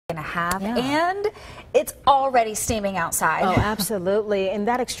and a half, and it's already steaming outside. Oh, absolutely. In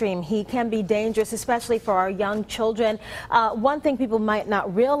that extreme heat can be dangerous, especially for our young children. One thing people might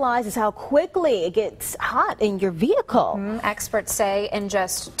not realize is how quickly it gets hot in your vehicle. Experts say in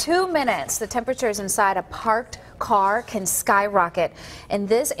just 2 minutes, the temperatures inside a parked car can skyrocket. In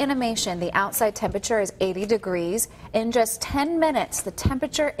this animation, the outside temperature is 80 degrees. In just 10 minutes, the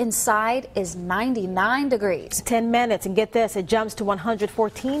temperature inside is 99 degrees. 10 minutes, and get this, it jumps to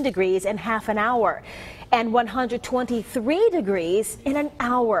 114 degrees in half an hour and 123 degrees in an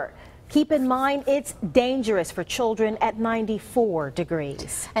hour. Keep in mind, it's dangerous for children at 94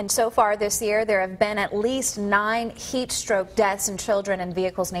 degrees. And so far this year, there have been at least 9 heat stroke deaths in children and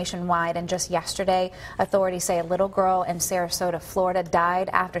vehicles nationwide. And just yesterday, authorities say a little girl in Sarasota, Florida, died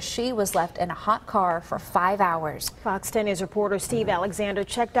after she was left in a hot car for 5 hours. Fox 10 News reporter Steve Alexander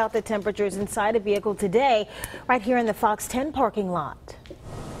checked out the temperatures inside a vehicle today, right here in the Fox 10 parking lot.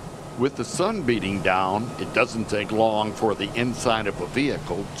 With the sun beating down, it doesn't take long for the inside of a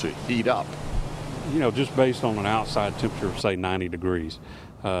vehicle to heat up. You know, just based on an outside temperature of, say, 90 degrees,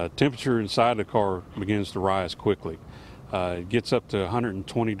 temperature inside the car begins to rise quickly. It gets up to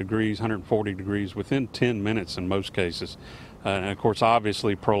 120 degrees, 140 degrees within 10 minutes in most cases. And, of course,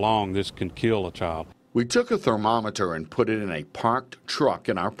 obviously prolonged, this can kill a child. We took a thermometer and put it in a parked truck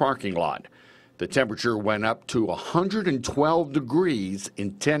in our parking lot. The temperature went up to 112 degrees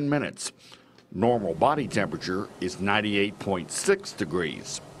in 10 minutes. Normal body temperature is 98.6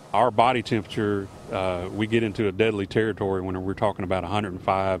 degrees. Our body temperature, we get into a deadly territory when we're talking about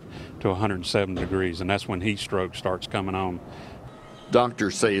 105 to 107 degrees, and that's when heat stroke starts coming on.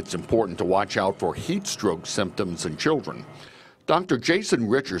 Doctors say it's important to watch out for heat stroke symptoms in children. Dr. Jason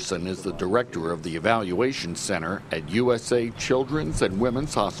Richardson is the director of the Evaluation Center at USA Children's and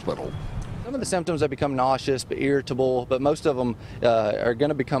Women's Hospital. Some of the symptoms that become nauseous, but irritable, but most of them are going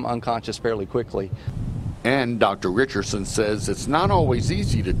to become unconscious fairly quickly. And Dr. Richardson says it's not always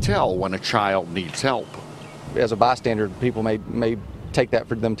easy to tell when a child needs help. As a bystander, people may take that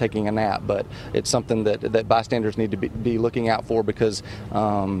for them taking a nap, but it's something that bystanders need to be looking out for, because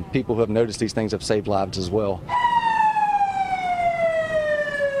people who have noticed these things have saved lives as well.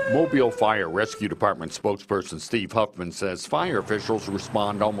 Mobile Fire Rescue Department spokesperson Steve Huffman says fire officials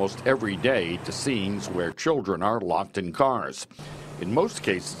respond almost every day to scenes where children are locked in cars. In most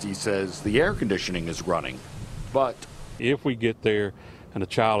cases, he says, the air conditioning is running. But if we get there and a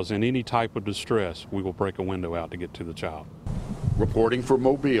child is in any type of distress, we will break a window out to get to the child. Reporting for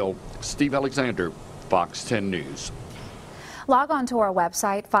Mobile, Steve Alexander, Fox 10 News. Log on to our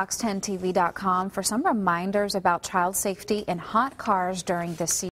website, fox10tv.com, for some reminders about child safety in hot cars during this season.